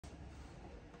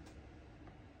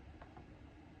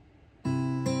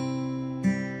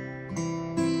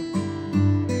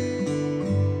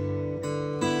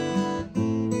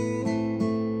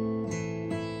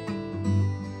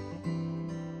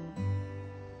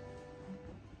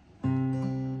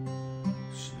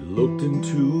looked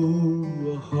into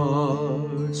a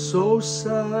heart so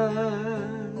sad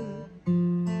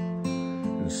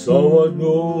and saw what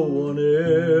no one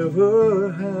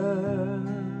ever had.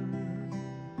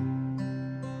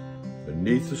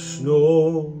 Beneath the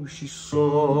snow she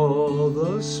saw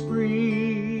the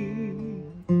spring.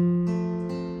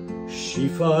 She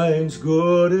finds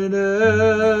good in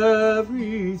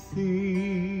everything.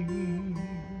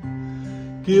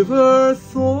 Give her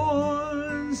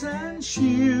thorns and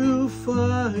she'll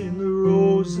find the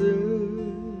roses.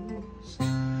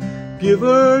 Give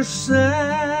her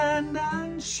sand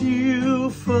and she'll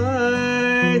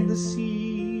find the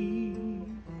sea.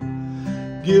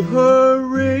 Give her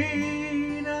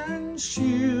rain and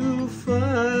she'll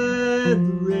find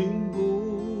the rainbow.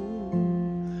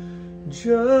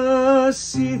 Just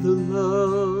see the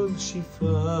love she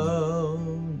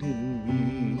found in me.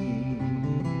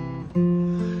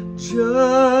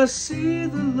 Just see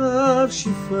the love she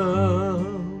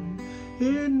found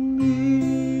in me.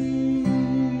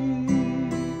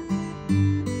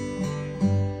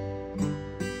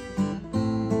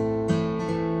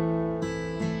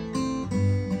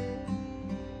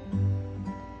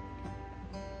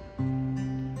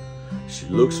 She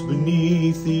looks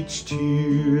beneath each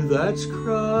tear that's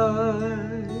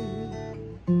cried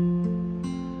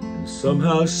and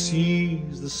somehow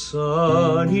sees the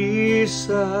sunny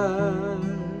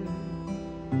side.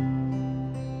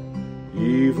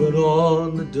 Even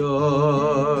on the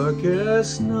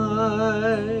darkest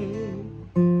night,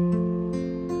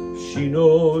 she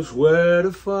knows where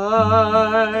to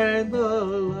find the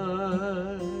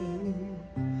light.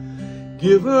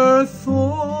 Give her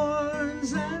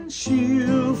thorns and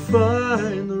she'll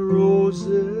find the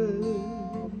roses.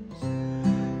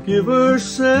 Give her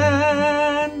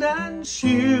sand and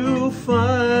she'll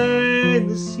find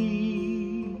the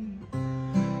sea.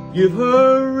 Give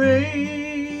her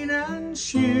rain and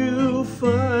she'll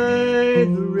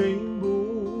find the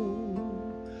rainbow.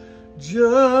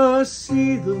 Just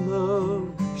see the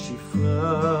love she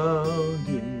found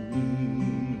in me.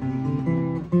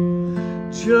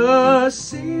 Just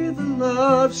see the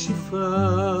love she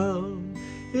found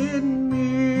in me.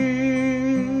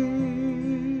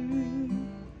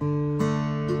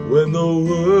 When the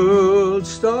world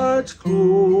starts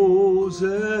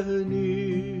closing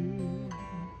in,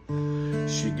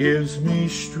 she gives me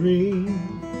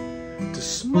strength to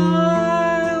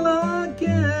smile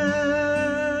again.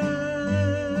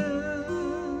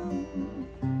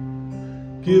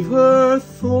 Give her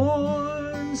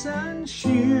thorns and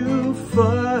she'll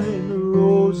find the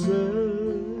roses.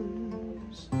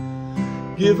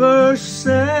 Give her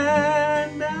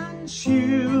sand and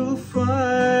she'll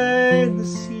find the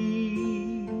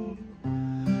sea.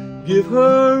 Give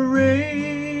her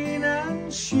rain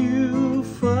and she'll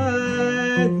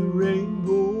find the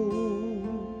rainbow.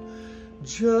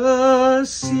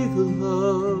 Just see the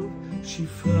love she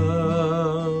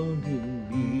found in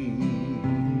me.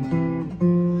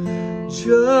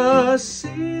 Just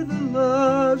see the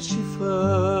love she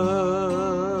found.